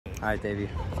Alright, Davey.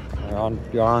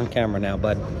 You're on camera now,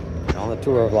 bud. You're on the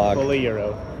tour vlog. Fully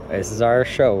Euro. This is our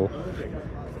show.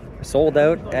 Sold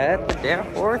out at the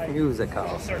Danforth Musical.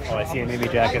 Oh, I see a navy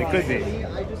jacket. It could be.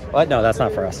 What? No, that's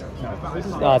not for us.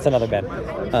 No, it's another band.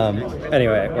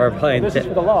 Anyway, we're playing. This is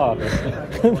for the law.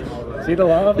 See the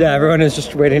law? Yeah, everyone is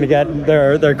just waiting to get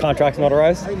their contracts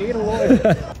notarized. I need a lawyer.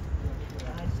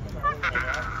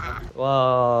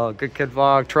 Whoa, Good Kid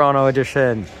Vlog, Toronto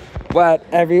edition.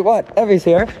 Evie's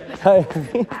here. Hi,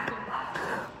 Evie.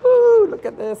 Woo, look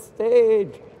at this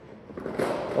stage.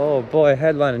 Oh boy,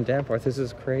 headline in Danforth. This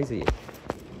is crazy.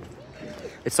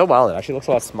 It's so wild. It actually looks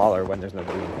a lot smaller when there's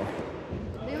nobody in there.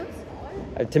 They look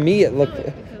smaller? To me, it looked.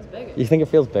 It feels bigger. You think it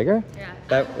feels bigger? Yeah.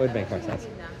 That would make more sense.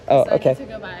 No. Oh, So I okay. need to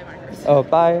go buy markers. Oh,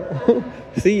 bye.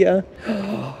 See ya.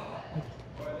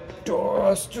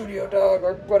 Dora, studio dog,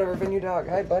 or whatever, venue dog.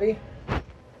 Hi, buddy. Hi.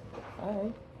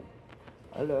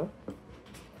 Hello.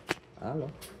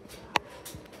 Hello.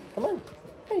 Come on.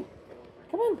 Hey,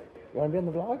 come on. You want to be on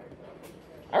the vlog?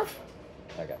 Arf.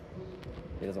 Okay.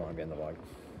 He doesn't want to be on the vlog.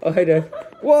 Oh, hey, Dave.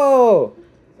 Whoa!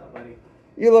 What's up, buddy?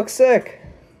 You look sick.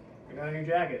 I got a new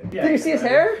jacket. Did you see his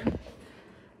hair?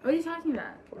 What are you talking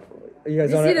about? You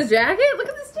guys Did you see don't. the jacket? Look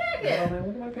at this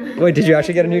jacket. Wait, did you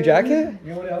actually get a new jacket?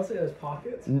 You know what else it has?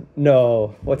 Pockets?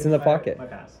 No. What's in the pocket? My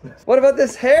pass. What about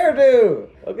this hairdo?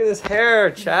 Look at this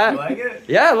hair, chat. You like it?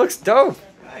 Yeah, it looks dope.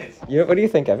 Nice. What do you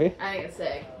think, Evie? I think it's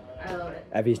sick. I love it.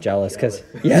 Evie's jealous because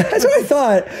yeah, that's what I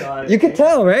thought. You could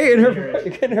tell, right, in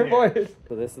her voice.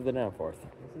 So this is the Danforth. This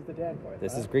is the Danforth.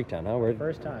 This is Greektown, huh?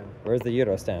 First time. Where's the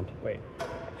Euro stand? Wait.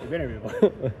 You've been here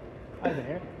before. I've been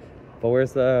here. But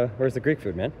where's the Greek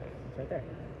food, man? It's right there.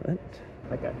 What?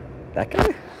 That guy. That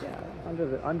guy? Yeah.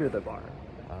 Under the bar.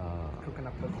 Cooking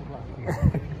up the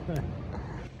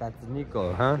That's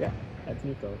Nico, huh? Yeah. That's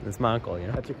Nico. That's my uncle, you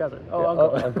know. That's your cousin. Yeah, Oh,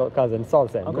 uncle. uncle, cousin. It's all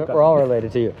the same. Uncle, We're all cousin.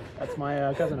 related to you. That's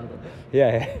my cousin uncle.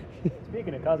 Yeah.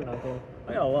 Speaking of cousin uncle,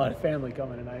 I got a lot of family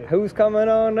coming tonight. Who's coming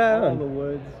on down? All the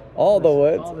Woods. All the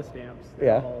Woods? All the Stamps.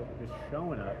 Yeah. All just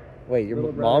showing up. Wait, your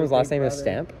Little brother, mom's last big name is brother.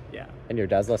 Stamp? Yeah. And your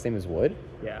dad's last name is Wood?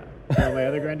 Yeah. You know what my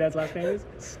other granddad's last name is?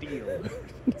 Steele.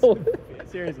 No.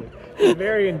 Seriously. It's a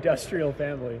very industrial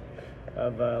family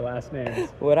of last names.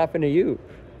 What happened to you?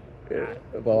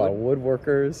 Well,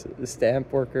 woodworkers,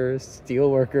 stamp workers, steel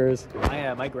workers.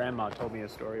 My grandma told me a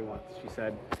story once. She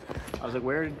said, I was like,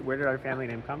 where did our family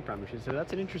name come from? She said,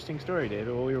 that's an interesting story,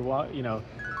 David. Well, we were,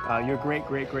 your great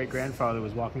grandfather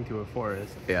was walking through a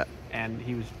forest. Yeah. And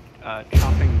he was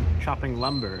chopping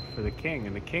lumber for the king,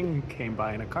 and the king came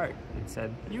by in a cart and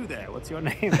said, "You there? What's your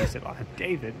name?" He said, "Oh, I'm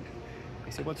David."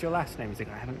 He said, "What's your last name?" He's like,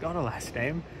 "I haven't got a last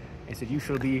name." He said, "You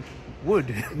shall be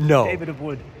Wood." No. David of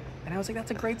Wood. And I was like, "That's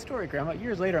a great story, Grandma."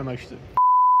 Years later, I'm like, "She's a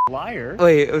liar."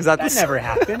 Wait, was that That never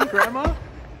happened, Grandma.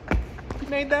 You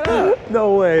made that up.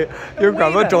 No way. Your way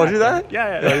grandma that told you that? happened.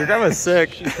 Yeah. Your grandma's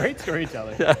sick. She's a great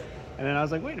storyteller. Yeah. And then I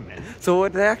was like, "Wait a minute. So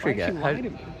what did they actually Why'd get? she lie to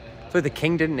me?" So the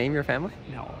king didn't name your family?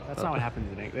 No, that's not what happens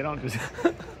in England. They don't just.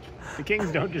 The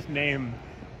kings don't just name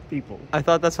people. I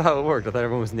thought that's how it worked. I thought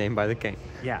everyone was named by the king.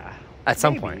 Yeah. At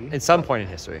some Maybe. point. At some point in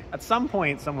history. At some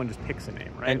point, someone just picks a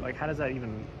name, right? And- Like, how does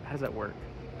that work?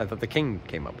 I thought the king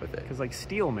came up with it. Because like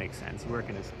steel makes sense. You work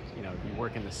in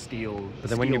the steel. But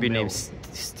then wouldn't you be mill. named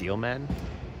Steel Man?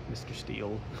 Mr.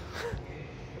 Steel?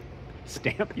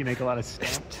 Stamp. You make a lot of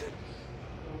stamps.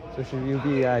 So should you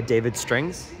be David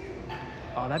Strings?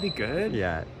 Oh, that'd be good.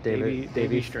 Yeah,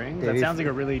 Davy Strings. That sounds like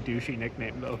a really douchey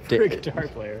nickname though for a guitar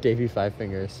player. Davy Five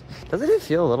Fingers. Doesn't it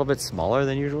feel a little bit smaller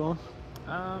than usual?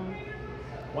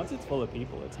 Once it's full of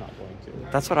people, it's not going to.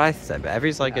 That's what I said. But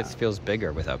Evie's like Yeah. it feels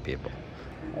bigger without people.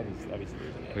 Obviously losing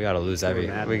it. We gotta lose Evie.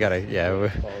 Madness. We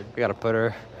gotta put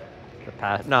her. The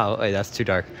path. No, wait, that's too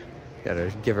dark.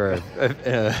 Gotta give her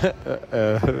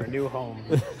For a new home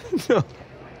no.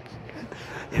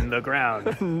 in the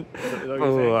ground.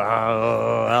 Oh,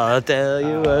 I'll tell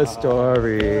you a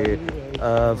story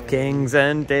of kings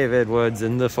and David Woods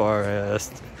in the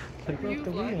forest.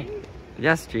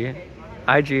 Yes, G.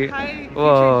 Hi, G. Hi,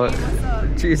 Whoa. G, what's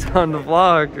up? G's on the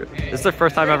vlog. This is the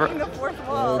first time ever. The fourth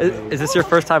wall. Is this your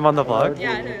first time on the vlog?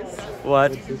 Yeah, it is.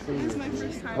 What? This is my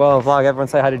first time. Well, vlog. Everyone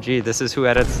say hi to G. This is who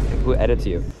edits you.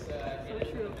 So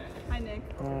true. Hi, Nick.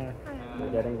 We're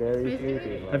getting very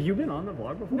creepy. Have you been on the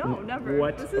vlog before? No, never.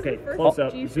 What? This is Okay, the first close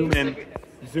up. G Zoom face in. figure.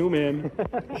 Zoom in.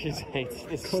 She hates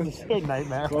this. This is a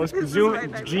nightmare. Close.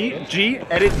 Zoom. G.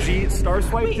 Edit G. Star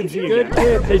swipe to G. Good again.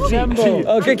 kid. Hey, G.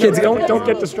 Oh, good kids. Don't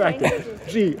get distracted.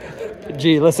 G.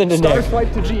 G. Listen to Star Nick.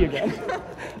 swipe to G again.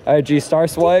 All right, G. Star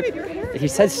swipe. He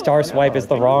said star swipe is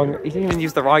the wrong. He didn't even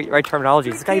use the right terminology.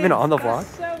 Is this guy even on the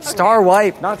vlog? Star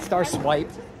wipe, not star swipe.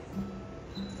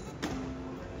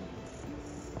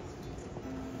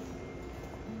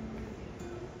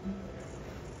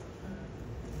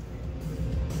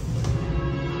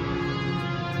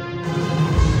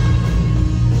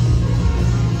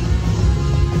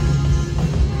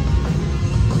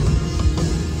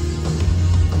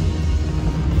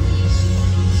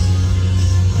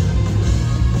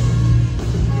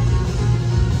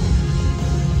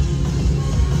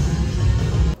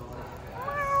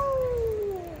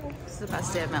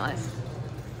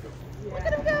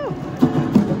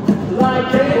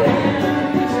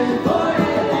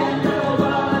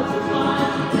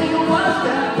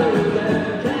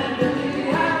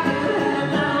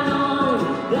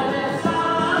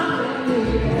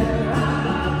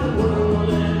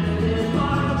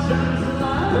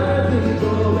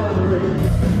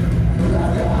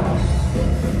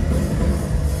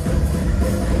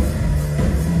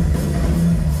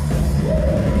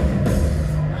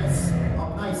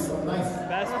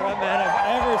 Best frontman I've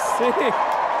ever seen.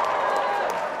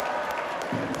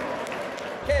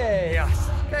 Chaos,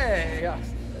 chaos,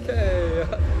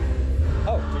 chaos.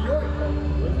 Oh, to your.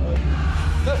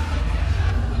 No.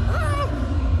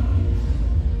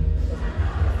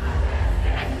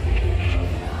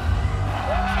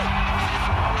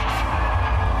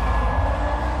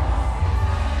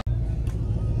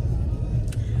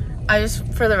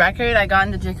 For the record, I got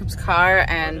into Jacob's car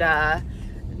and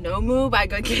No Moo by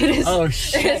Good Kid is,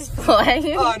 is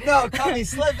playing. Oh no, caught me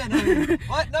slipping.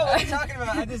 What? No, what are you talking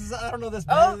about? I don't know this.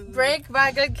 Oh, Break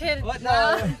by Good Kid. What?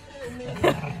 No.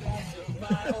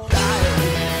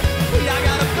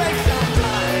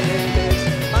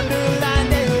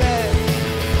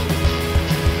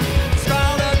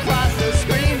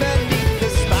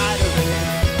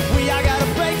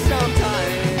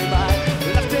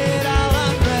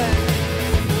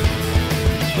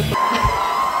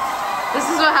 This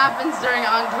is what happens during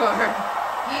encore.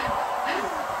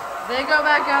 They go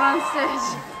back out on stage.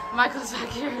 Michael's back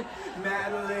here.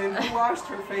 Madeline washed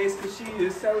her face because she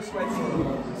is so sweaty.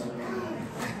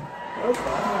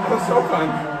 That was so fun.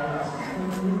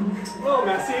 Hello,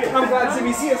 Messi. I'm glad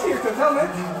CBC is here to film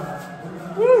it.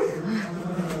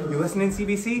 Woo! You listening,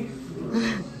 CBC?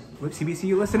 CBC,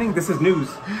 you listening? This is news.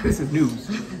 This is news.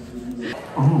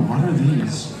 Oh, what are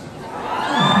these?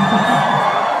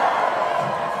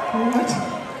 What?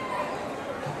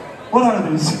 What are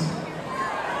these?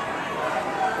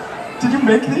 Did you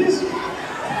make these?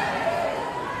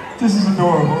 This is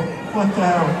adorable. What the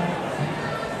hell?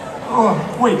 Oh,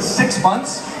 wait, 6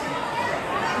 months?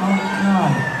 Oh,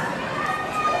 God.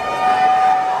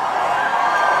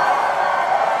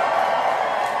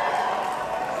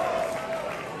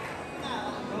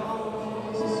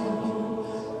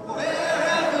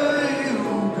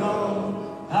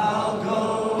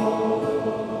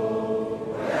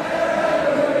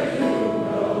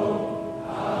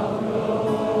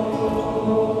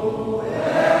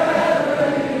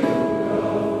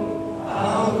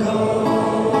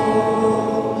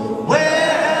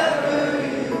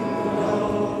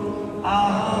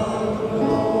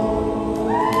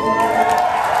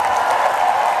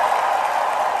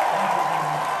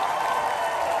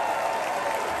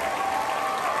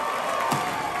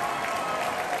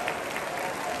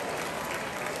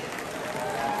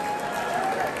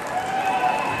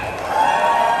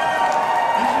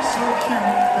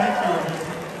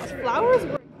 Flowers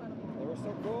were They were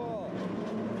so cool.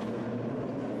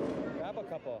 Grab a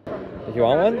couple. If you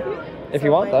want one? If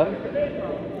you want them.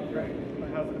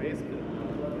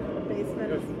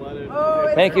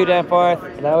 Thank you, Danforth.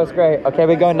 That was great. Okay,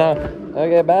 we go now.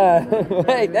 Okay, bye.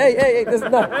 hey, this is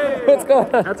not. What's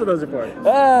going on? That's what those are for.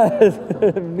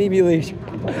 Mimi leash.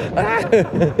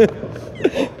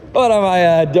 What am I,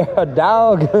 a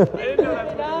dog?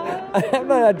 I'm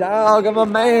not a dog, I'm a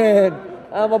man.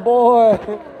 I'm a boy.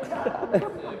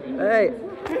 Hey.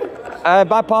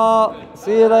 Bye, Paul.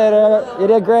 See you later. You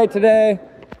did great today.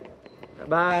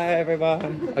 Bye,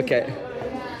 everyone. Okay.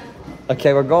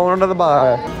 Okay, we're going to the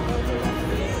bar.